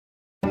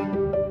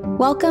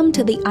Welcome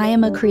to the I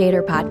Am a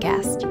Creator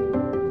podcast.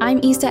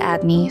 I'm Isa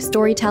Adney,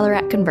 storyteller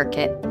at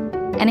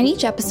ConvertKit, and in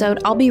each episode,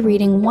 I'll be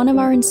reading one of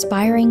our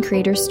inspiring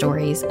creator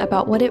stories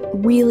about what it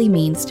really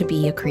means to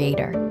be a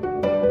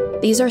creator.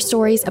 These are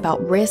stories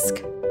about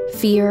risk,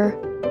 fear,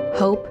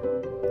 hope,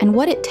 and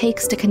what it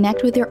takes to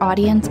connect with your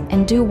audience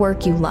and do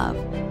work you love.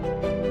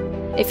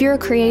 If you're a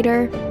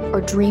creator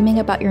or dreaming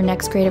about your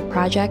next creative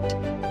project,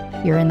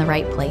 you're in the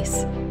right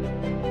place.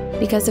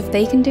 Because if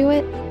they can do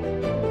it,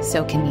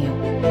 so can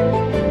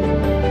you.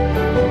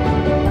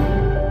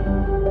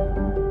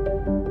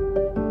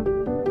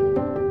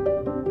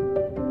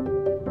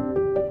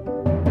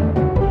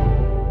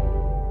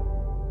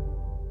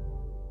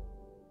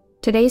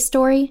 Today's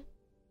story,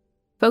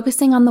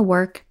 focusing on the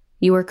work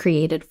you were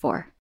created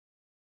for.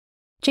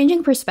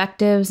 Changing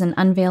perspectives and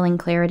unveiling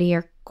clarity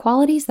are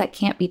qualities that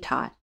can't be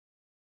taught.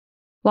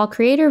 While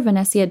creator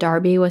Vanessa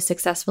Darby was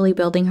successfully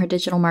building her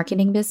digital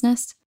marketing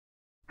business,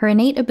 her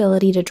innate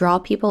ability to draw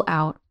people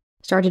out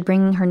started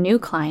bringing her new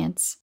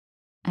clients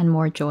and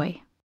more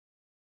joy.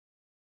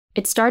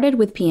 It started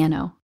with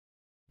piano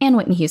and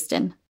Whitney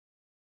Houston.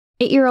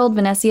 8-year-old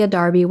Vanessa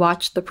Darby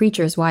watched The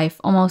Preacher's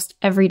Wife almost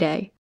every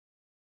day.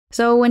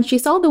 So when she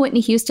saw the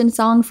Whitney Houston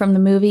song from the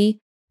movie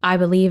I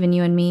Believe in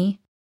You and Me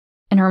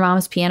in her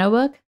mom's piano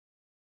book,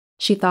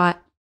 she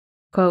thought,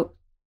 quote,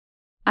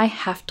 I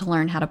have to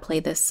learn how to play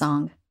this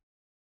song.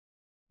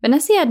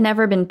 Vanessa had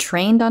never been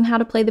trained on how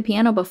to play the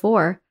piano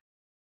before.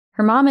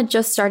 Her mom had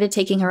just started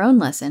taking her own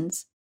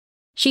lessons.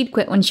 She'd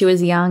quit when she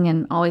was young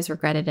and always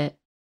regretted it.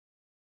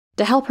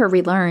 To help her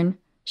relearn,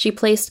 she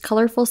placed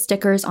colorful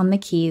stickers on the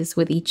keys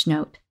with each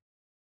note.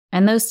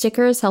 And those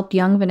stickers helped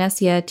young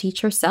Vanessa teach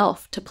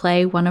herself to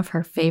play one of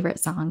her favorite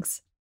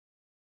songs.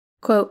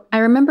 Quote, I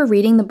remember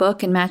reading the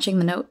book and matching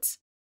the notes.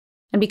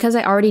 And because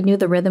I already knew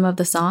the rhythm of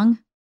the song,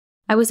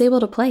 I was able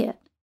to play it.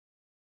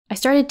 I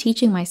started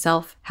teaching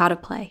myself how to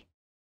play.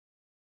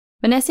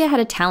 Vanessa had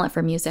a talent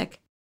for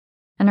music,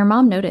 and her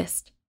mom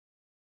noticed.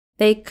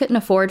 They couldn't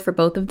afford for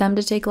both of them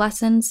to take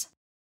lessons,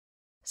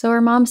 so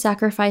her mom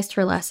sacrificed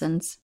her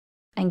lessons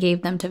and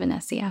gave them to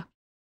Vanessa.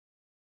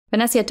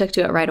 Vanessa took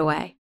to it right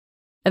away,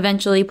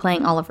 eventually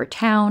playing all over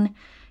town,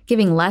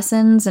 giving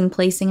lessons, and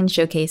placing in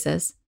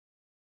showcases.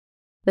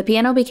 The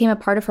piano became a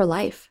part of her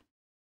life,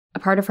 a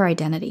part of her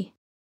identity.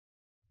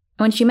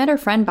 When she met her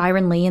friend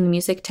Byron Lee in the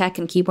music tech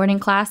and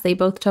keyboarding class they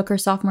both took her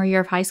sophomore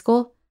year of high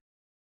school,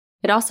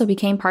 it also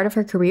became part of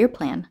her career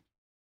plan.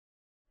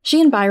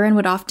 She and Byron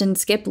would often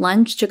skip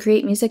lunch to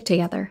create music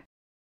together.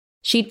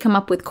 She'd come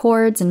up with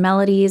chords and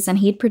melodies, and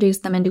he'd produce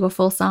them into a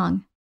full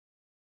song.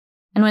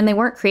 And when they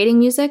weren't creating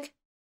music,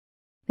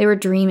 they were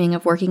dreaming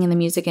of working in the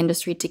music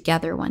industry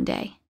together one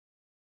day.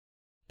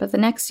 But the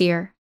next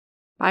year,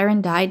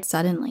 Byron died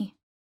suddenly.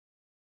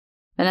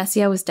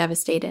 Vanessa was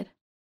devastated,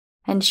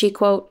 and she,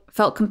 quote,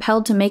 felt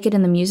compelled to make it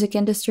in the music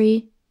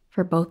industry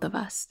for both of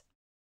us.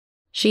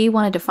 She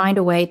wanted to find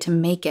a way to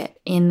make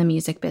it in the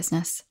music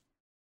business,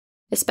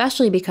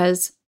 especially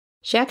because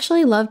she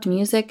actually loved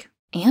music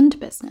and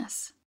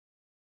business.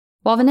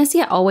 While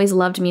Vanessa always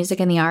loved music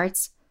and the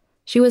arts,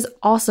 she was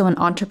also an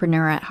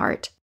entrepreneur at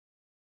heart.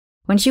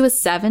 When she was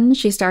 7,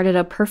 she started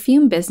a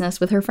perfume business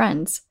with her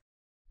friends.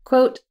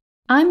 Quote,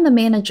 I'm the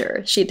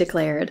manager, she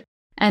declared,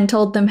 and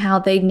told them how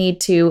they'd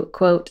need to,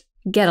 quote,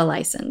 get a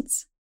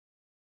license.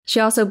 She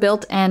also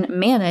built and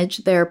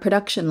managed their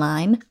production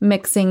line,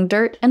 mixing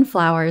dirt and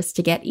flowers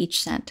to get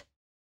each scent.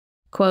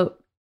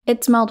 Quote,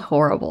 it smelled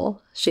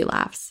horrible, she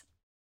laughs.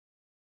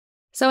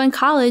 So in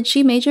college,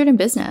 she majored in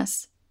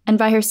business, and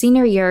by her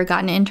senior year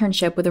got an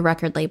internship with a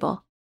record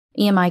label,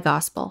 EMI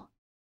Gospel.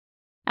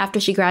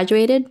 After she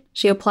graduated,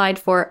 she applied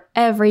for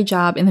every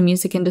job in the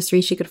music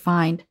industry she could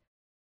find.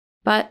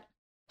 But,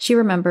 she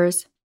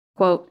remembers,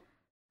 quote,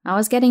 I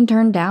was getting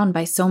turned down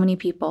by so many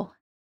people.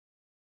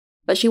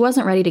 But she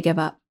wasn't ready to give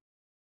up.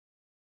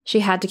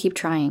 She had to keep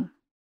trying.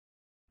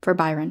 For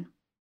Byron.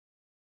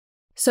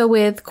 So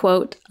with,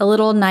 quote, a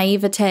little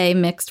naivete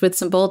mixed with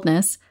some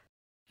boldness,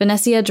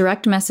 Vanessa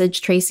direct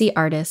messaged Tracy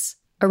Artis,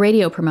 a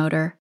radio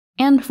promoter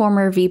and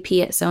former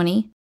VP at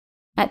Sony,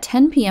 at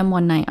 10 p.m.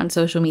 one night on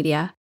social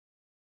media,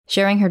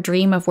 sharing her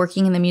dream of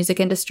working in the music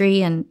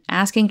industry and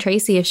asking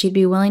Tracy if she'd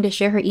be willing to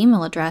share her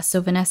email address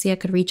so Vanessa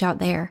could reach out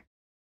there.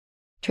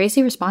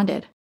 Tracy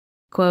responded,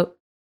 quote,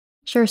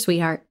 sure,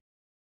 sweetheart,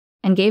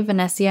 and gave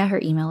Vanessa her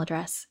email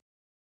address.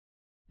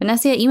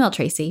 Vanessa emailed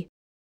Tracy,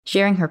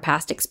 sharing her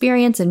past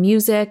experience in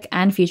music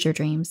and future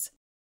dreams.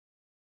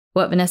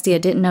 What Vanessa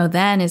didn't know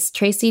then is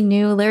Tracy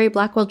knew Larry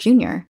Blackwell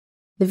Jr.,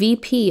 the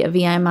VP of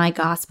EMI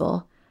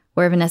Gospel,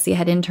 where Vanessa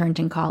had interned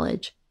in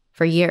college,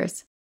 for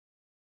years.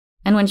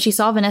 And when she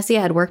saw Vanessa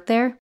had worked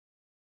there,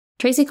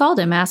 Tracy called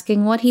him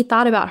asking what he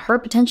thought about her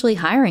potentially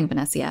hiring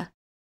Vanessa.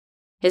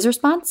 His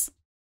response?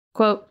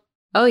 Quote,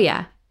 oh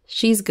yeah,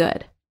 she's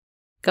good.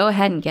 Go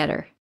ahead and get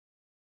her.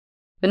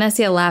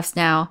 Vanessa laughs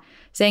now,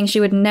 saying she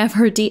would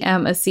never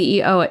DM a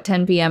CEO at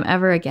 10 p.m.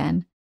 ever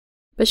again.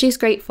 But she's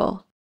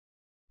grateful.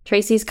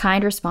 Tracy's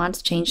kind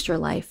response changed her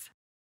life.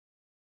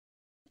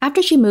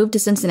 After she moved to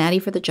Cincinnati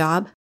for the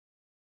job,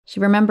 She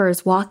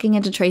remembers walking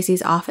into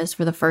Tracy's office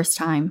for the first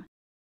time,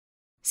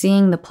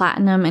 seeing the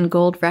platinum and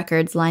gold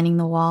records lining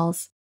the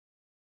walls,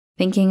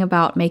 thinking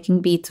about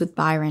making beats with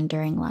Byron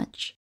during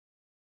lunch.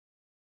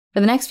 For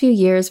the next few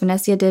years,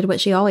 Vanessa did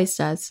what she always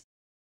does.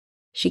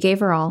 She gave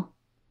her all,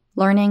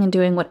 learning and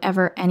doing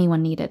whatever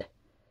anyone needed,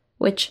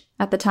 which,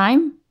 at the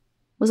time,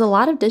 was a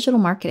lot of digital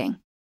marketing.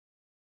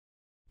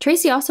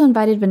 Tracy also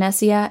invited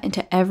Vanessa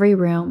into every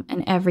room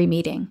and every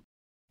meeting,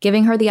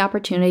 giving her the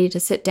opportunity to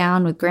sit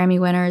down with Grammy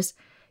winners,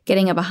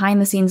 getting a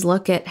behind-the-scenes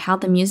look at how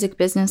the music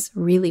business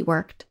really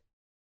worked.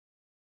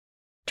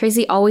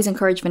 Tracy always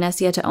encouraged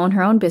Vanessa to own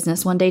her own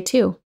business one day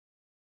too.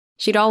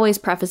 She'd always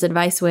preface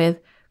advice with,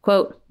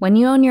 quote, "When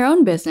you own your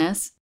own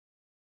business."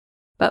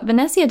 But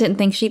Vanessa didn't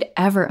think she'd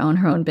ever own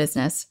her own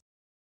business.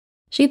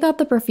 She thought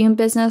the perfume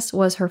business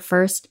was her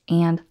first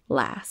and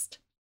last.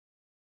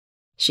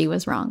 She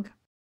was wrong.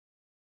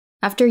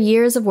 After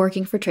years of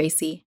working for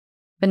Tracy,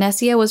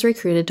 Vanessa was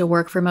recruited to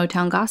work for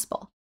Motown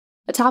Gospel,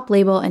 a top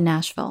label in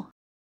Nashville.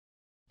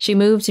 She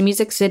moved to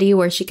Music City,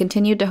 where she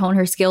continued to hone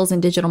her skills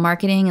in digital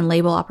marketing and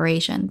label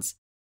operations.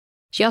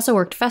 She also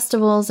worked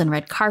festivals and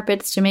red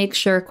carpets to make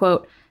sure,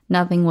 quote,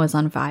 nothing was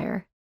on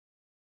fire.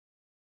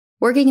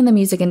 Working in the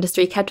music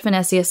industry kept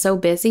Vanessa so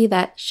busy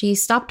that she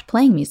stopped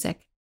playing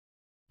music.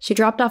 She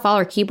dropped off all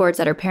her keyboards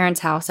at her parents'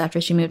 house after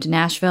she moved to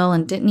Nashville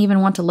and didn't even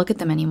want to look at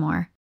them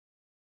anymore.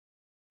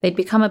 They'd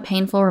become a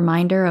painful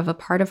reminder of a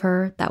part of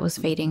her that was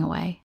fading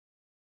away.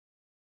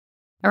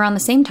 Around the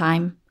same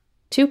time,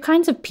 two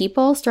kinds of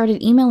people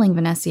started emailing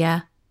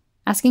Vanessa,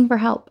 asking for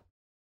help.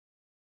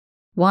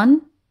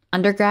 One,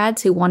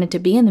 undergrads who wanted to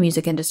be in the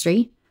music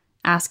industry,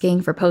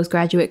 asking for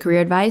postgraduate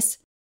career advice.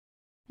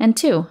 And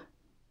two,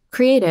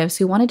 creatives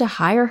who wanted to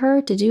hire her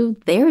to do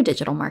their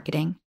digital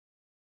marketing.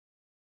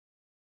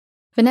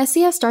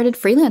 Vanessa started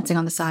freelancing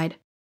on the side,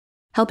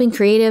 helping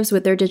creatives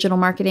with their digital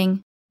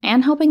marketing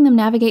and helping them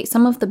navigate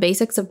some of the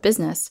basics of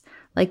business,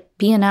 like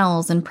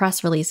P&Ls and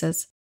press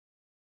releases.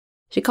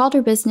 She called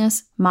her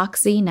business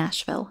Moxie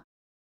Nashville.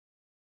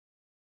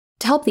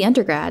 To help the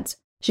undergrads,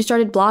 she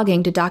started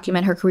blogging to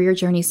document her career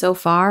journey so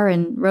far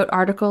and wrote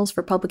articles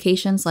for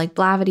publications like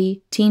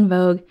Blavity, Teen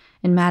Vogue,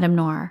 and Madame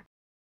Noir.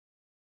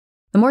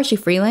 The more she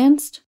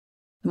freelanced,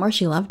 the more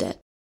she loved it.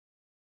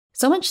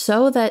 So much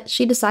so that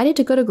she decided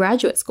to go to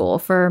graduate school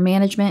for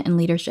management and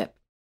leadership.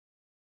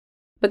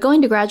 But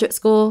going to graduate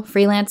school,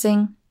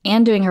 freelancing,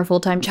 and doing her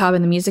full-time job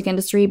in the music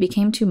industry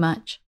became too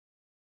much.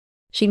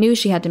 She knew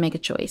she had to make a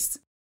choice.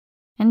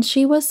 And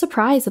she was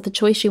surprised that the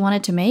choice she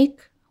wanted to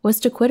make was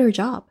to quit her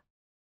job.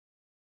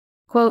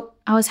 Quote,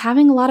 "I was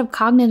having a lot of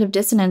cognitive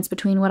dissonance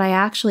between what I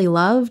actually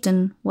loved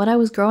and what I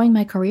was growing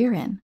my career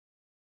in."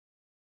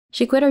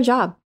 She quit her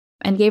job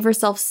and gave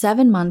herself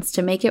 7 months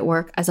to make it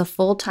work as a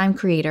full-time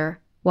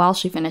creator while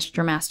she finished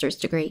her master's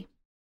degree.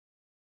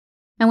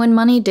 And when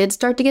money did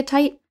start to get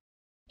tight,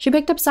 she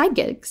picked up side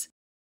gigs,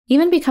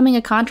 even becoming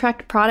a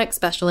contract product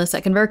specialist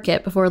at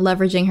ConvertKit before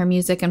leveraging her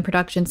music and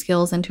production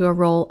skills into a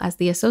role as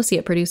the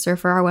associate producer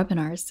for our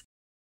webinars.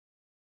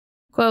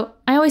 Quote,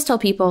 "I always tell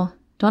people,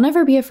 don't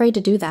ever be afraid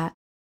to do that.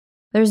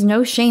 There's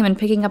no shame in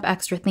picking up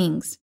extra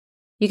things.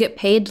 You get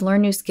paid to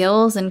learn new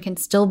skills and can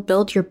still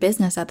build your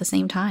business at the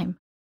same time."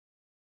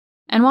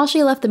 And while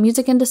she left the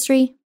music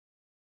industry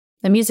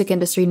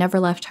never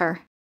left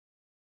her.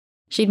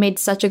 She'd made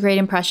such a great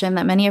impression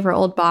that many of her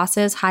old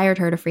bosses hired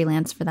her to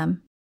freelance for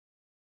them.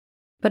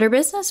 But her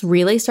business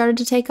really started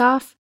to take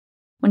off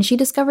when she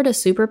discovered a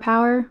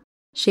superpower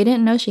she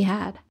didn't know she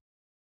had.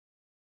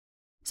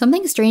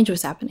 Something strange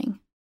was happening.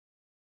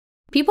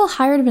 People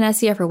hired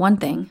Vanessa for one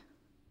thing,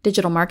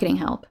 digital marketing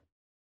help,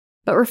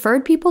 but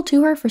referred people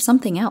to her for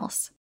something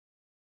else.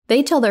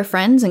 They tell their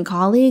friends and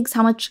colleagues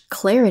how much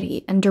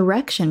clarity and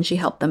direction she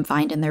helped them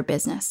find in their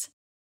business.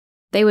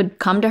 They would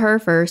come to her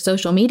for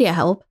social media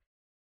help,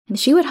 and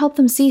she would help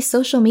them see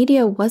social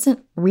media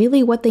wasn't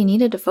really what they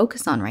needed to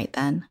focus on right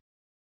then.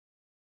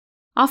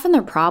 Often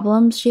their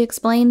problems, she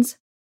explains,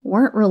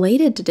 weren't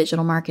related to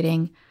digital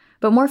marketing,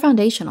 but more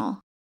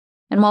foundational.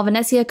 And while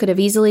Vanessa could have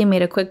easily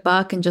made a quick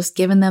buck and just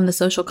given them the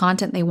social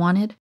content they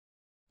wanted,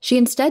 she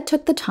instead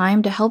took the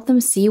time to help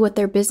them see what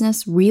their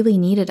business really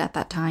needed at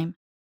that time,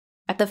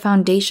 at the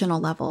foundational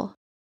level,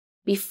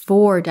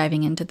 before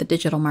diving into the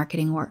digital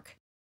marketing work.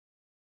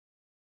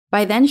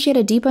 By then, she had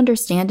a deep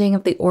understanding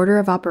of the order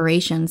of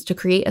operations to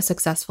create a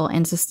successful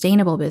and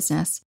sustainable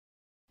business,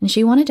 and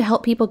she wanted to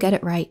help people get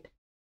it right.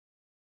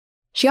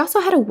 She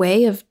also had a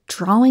way of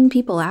drawing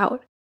people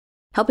out,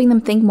 helping them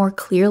think more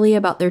clearly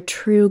about their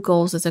true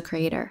goals as a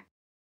creator.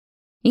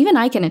 Even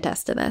I can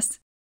attest to this.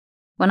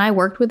 When I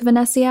worked with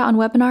Vanessa on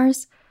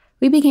webinars,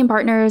 we became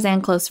partners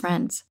and close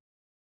friends.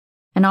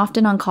 And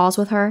often on calls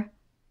with her,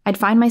 I'd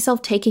find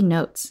myself taking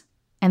notes,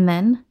 and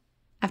then,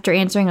 after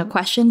answering a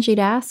question she'd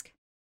ask,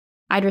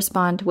 I'd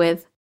respond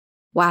with,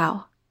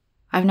 "Wow,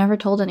 I've never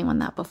told anyone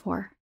that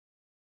before."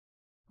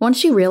 Once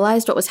she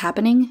realized what was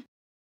happening,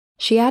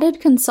 she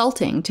added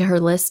consulting to her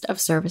list of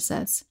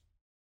services.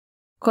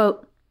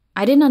 Quote,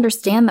 "I didn't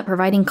understand that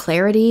providing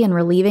clarity and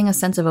relieving a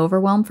sense of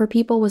overwhelm for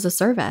people was a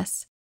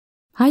service.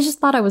 I just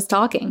thought I was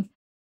talking.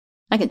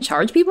 I can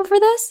charge people for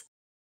this?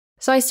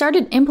 So I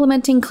started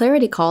implementing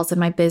clarity calls in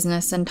my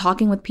business and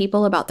talking with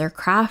people about their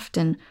craft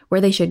and where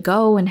they should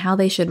go and how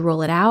they should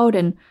roll it out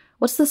and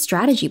what's the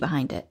strategy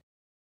behind it.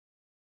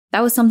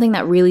 That was something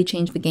that really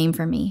changed the game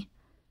for me,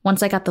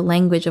 once I got the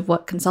language of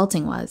what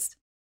consulting was.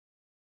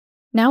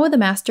 Now with a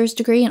master's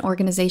degree in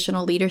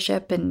organizational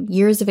leadership and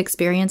years of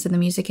experience in the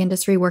music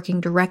industry working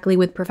directly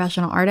with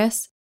professional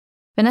artists,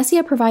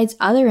 Venecia provides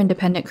other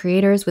independent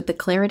creators with the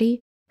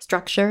clarity,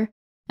 structure,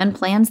 and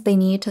plans they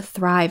need to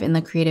thrive in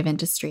the creative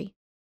industry.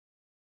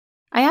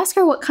 I ask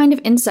her what kind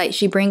of insight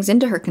she brings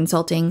into her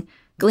consulting,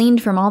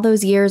 gleaned from all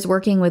those years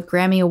working with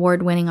Grammy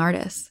Award-winning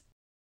artists.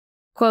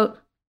 Quote,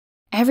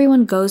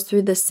 "Everyone goes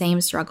through the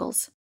same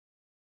struggles.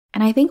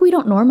 And I think we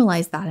don't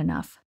normalize that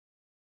enough.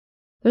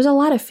 There's a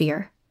lot of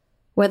fear,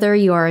 whether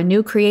you are a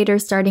new creator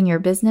starting your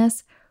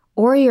business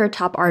or you're a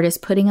top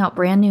artist putting out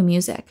brand new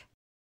music.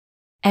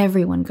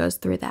 Everyone goes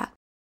through that.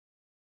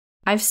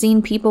 I've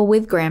seen people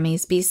with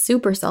Grammys be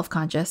super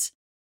self-conscious,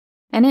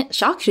 and it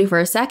shocks you for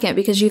a second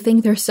because you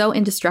think they're so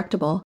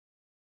indestructible,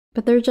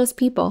 but they're just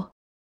people.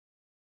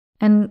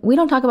 And we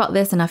don't talk about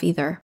this enough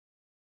either.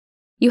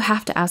 You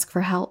have to ask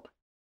for help.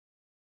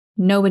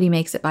 Nobody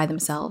makes it by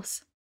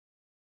themselves.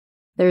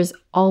 There's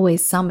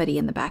always somebody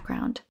in the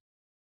background.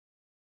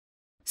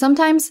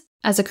 Sometimes,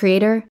 as a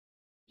creator,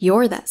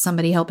 you're that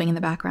somebody helping in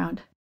the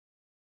background.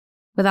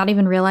 Without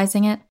even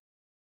realizing it,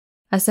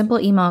 a simple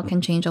email can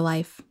change a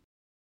life.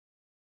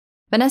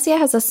 Venecia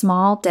has a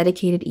small,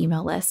 dedicated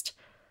email list.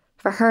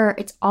 For her,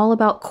 it's all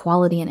about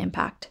quality and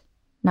impact,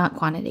 not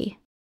quantity.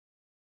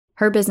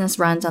 Her business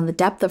runs on the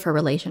depth of her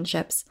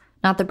relationships,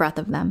 not the breadth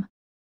of them,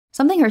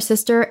 something her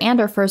sister and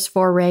her first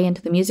foray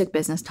into the music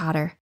business taught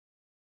her.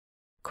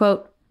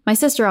 Quote, "My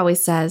sister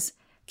always says,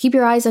 keep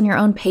your eyes on your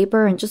own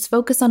paper and just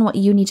focus on what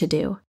you need to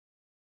do.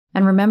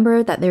 And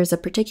remember that there's a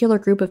particular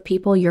group of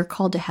people you're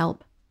called to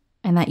help,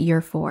 and that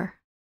you're for."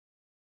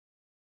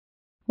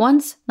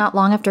 Once, not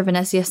long after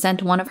Venecia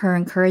sent one of her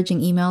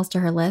encouraging emails to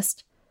her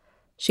list,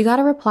 she got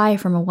a reply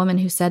from a woman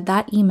who said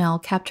that email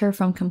kept her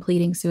from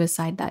completing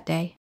suicide that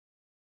day.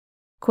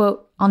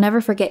 Quote, "I'll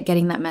never forget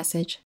getting that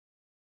message.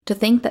 To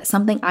think that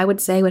something I would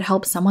say would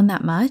help someone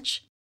that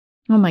much?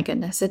 Oh my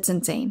goodness, it's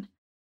insane.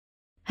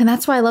 And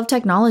that's why I love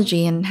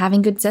technology and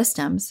having good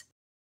systems.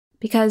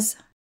 Because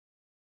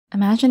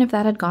imagine if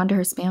that had gone to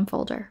her spam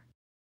folder."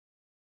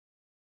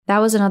 That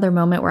was another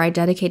moment where I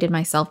dedicated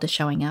myself to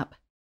showing up.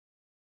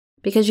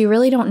 Because you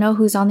really don't know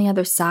who's on the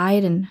other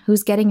side and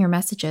who's getting your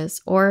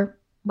messages or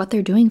what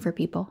they're doing for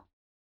people.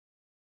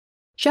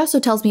 She also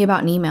tells me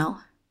about an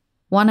email,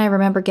 one I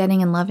remember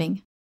getting and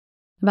loving,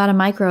 about a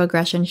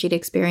microaggression she'd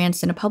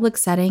experienced in a public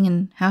setting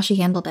and how she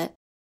handled it.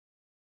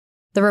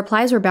 The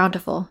replies were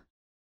bountiful,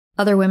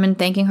 other women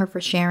thanking her for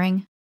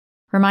sharing,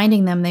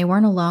 reminding them they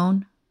weren't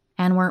alone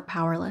and weren't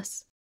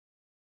powerless.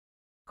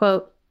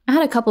 Quote, "I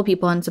had a couple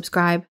people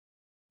unsubscribe,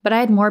 but I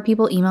had more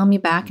people email me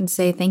back and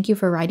say thank you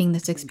for writing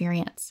this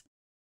experience.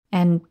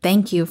 And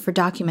thank you for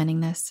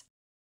documenting this.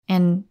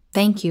 And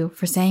thank you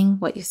for saying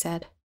what you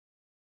said."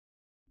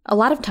 A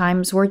lot of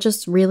times, we're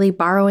just really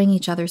borrowing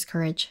each other's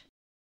courage.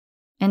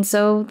 And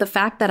so the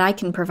fact that I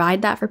can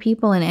provide that for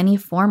people in any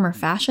form or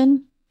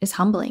fashion is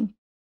humbling.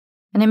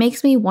 And it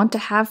makes me want to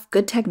have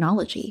good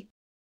technology.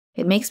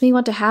 It makes me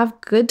want to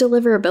have good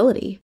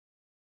deliverability.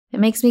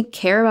 It makes me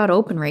care about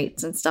open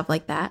rates and stuff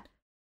like that.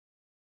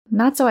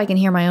 Not so I can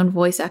hear my own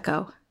voice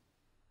echo,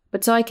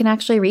 but so I can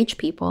actually reach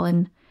people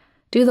and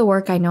do the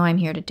work I know I'm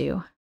here to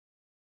do.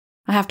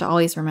 I have to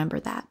always remember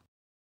that.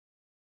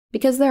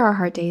 Because there are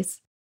hard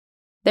days.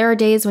 There are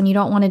days when you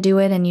don't want to do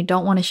it and you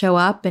don't want to show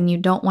up and you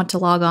don't want to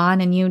log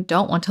on and you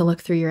don't want to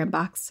look through your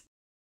inbox.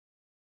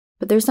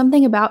 But there's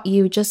something about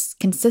you just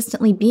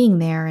consistently being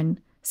there and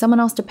someone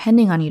else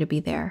depending on you to be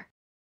there.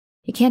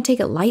 You can't take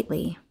it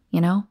lightly,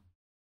 you know?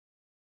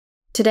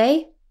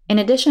 Today, in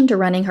addition to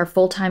running her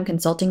full-time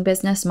consulting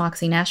business,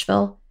 Moxie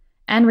Nashville,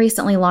 and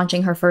recently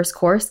launching her first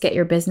course, Get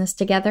Your Business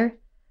Together,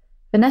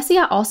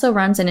 Venecia also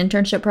runs an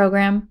internship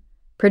program,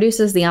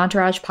 produces the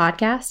Entourage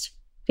podcast,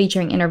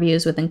 featuring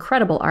interviews with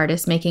incredible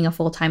artists making a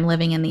full-time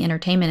living in the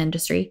entertainment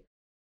industry,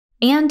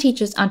 and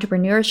teaches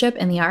entrepreneurship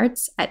in the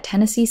arts at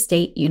Tennessee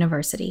State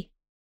University.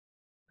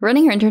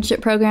 Running her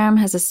internship program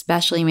has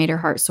especially made her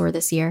heart soar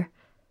this year,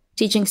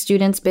 teaching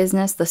students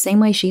business the same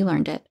way she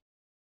learned it,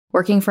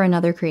 working for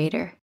another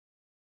creator.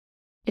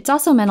 It's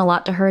also meant a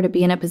lot to her to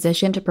be in a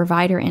position to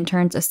provide her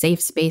interns a safe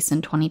space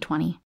in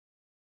 2020.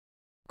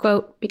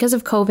 Quote, "Because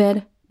of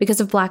COVID, because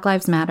of Black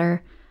Lives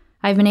Matter,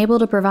 I've been able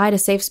to provide a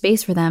safe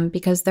space for them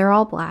because they're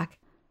all Black.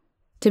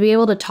 To be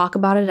able to talk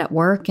about it at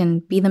work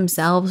and be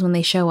themselves when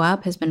they show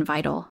up has been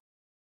vital.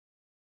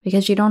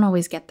 Because you don't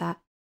always get that.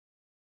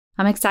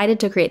 I'm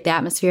excited to create the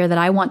atmosphere that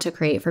I want to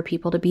create for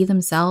people to be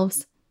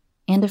themselves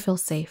and to feel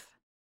safe."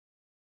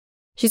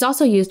 She's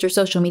also used her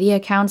social media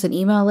accounts and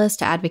email list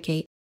to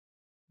advocate,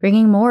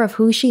 bringing more of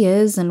who she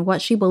is and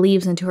what she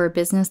believes into her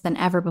business than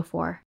ever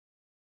before.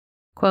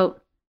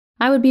 Quote,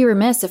 "I would be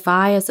remiss if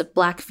I, as a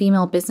Black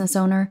female business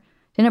owner,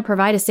 didn't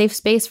provide a safe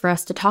space for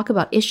us to talk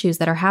about issues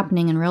that are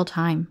happening in real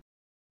time.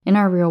 in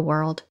our real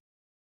world.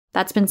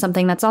 That's been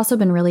something that's also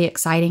been really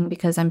exciting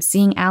because I'm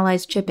seeing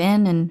allies chip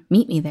in and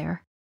meet me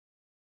there.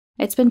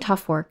 It's been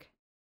tough work,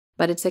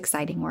 but it's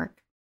exciting work.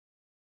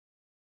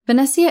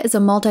 Venesia is a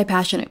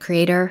multi-passionate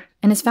creator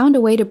and has found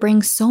a way to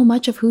bring so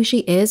much of who she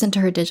is into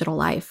her digital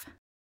life.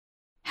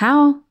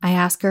 How, I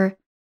ask her,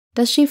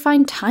 does she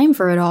find time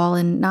for it all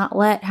and not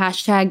let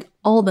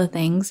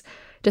 #allthethings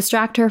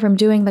distract her from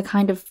doing the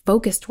kind of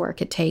focused work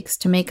it takes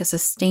to make a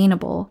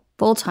sustainable,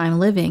 full-time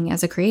living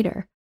as a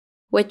creator?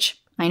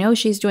 Which I know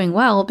she's doing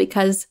well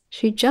because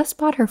she just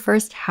bought her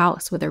first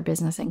house with her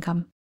business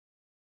income.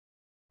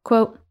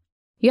 Quote,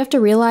 "You have to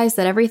realize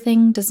that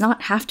everything does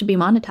not have to be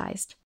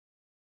monetized.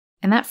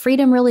 And that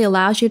freedom really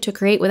allows you to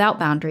create without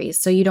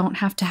boundaries, so you don't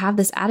have to have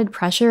this added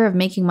pressure of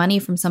making money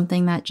from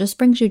something that just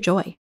brings you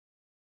joy.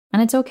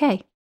 And it's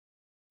okay.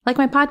 Like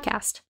my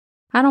podcast,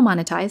 I don't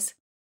monetize.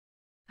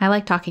 I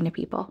like talking to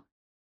people.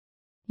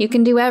 You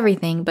can do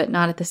everything, but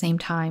not at the same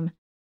time.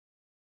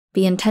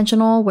 Be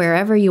intentional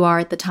wherever you are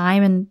at the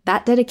time, and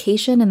that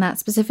dedication in that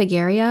specific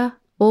area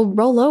will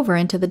roll over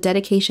into the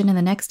dedication in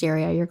the next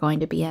area you're going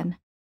to be in."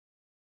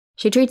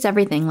 She treats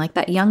everything like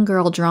that young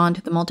girl drawn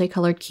to the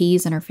multicolored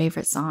keys in her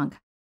favorite song.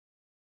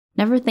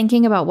 Never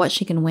thinking about what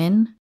she can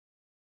win,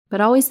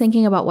 but always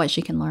thinking about what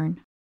she can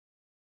learn.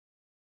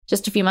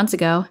 Just a few months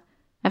ago,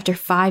 after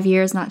 5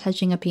 years not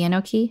touching a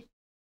piano key,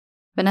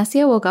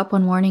 Venesia woke up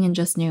one morning and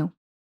just knew.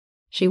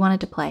 She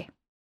wanted to play.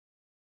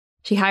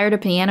 She hired a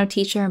piano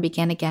teacher and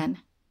began again,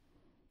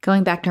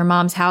 going back to her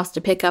mom's house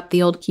to pick up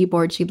the old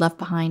keyboard she'd left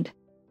behind.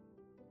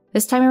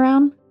 This time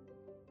around,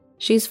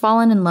 she's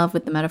fallen in love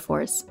with the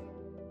metaphors.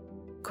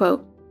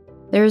 Quote,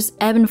 "There's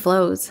ebb and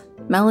flows,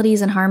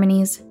 melodies and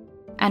harmonies,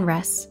 and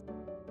rests.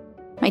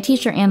 My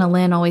teacher Anna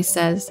Lynn always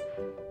says,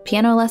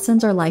 piano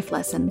lessons are life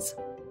lessons.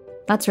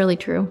 That's really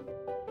true.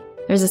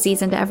 There's a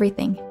season to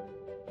everything.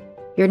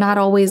 You're not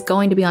always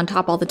going to be on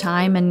top all the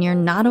time, and you're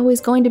not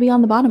always going to be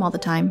on the bottom all the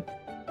time.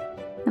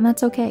 And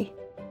that's okay.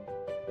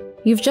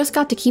 You've just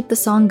got to keep the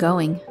song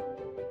going.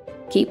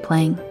 Keep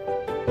playing."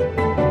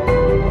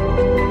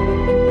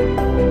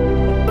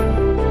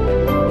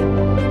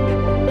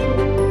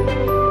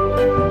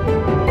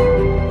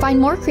 Find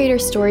more creator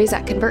stories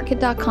at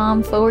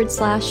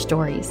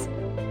convertkit.com/stories.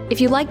 If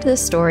you liked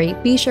this story,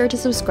 be sure to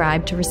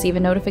subscribe to receive a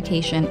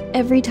notification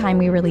every time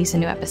we release a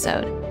new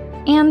episode.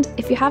 And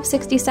if you have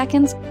 60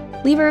 seconds,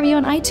 leave a review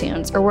on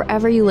iTunes or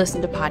wherever you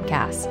listen to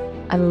podcasts.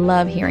 I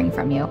love hearing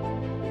from you.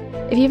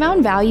 If you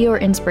found value or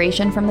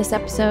inspiration from this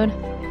episode,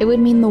 it would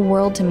mean the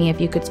world to me if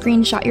you could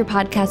screenshot your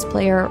podcast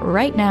player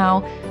right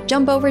now,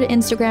 jump over to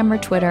Instagram or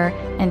Twitter,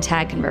 and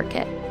tag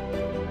ConvertKit.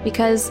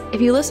 Because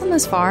if you listen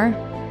this far,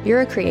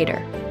 you're a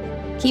creator.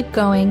 Keep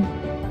going,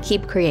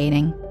 keep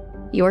creating.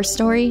 Your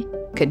story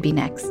could be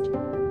next.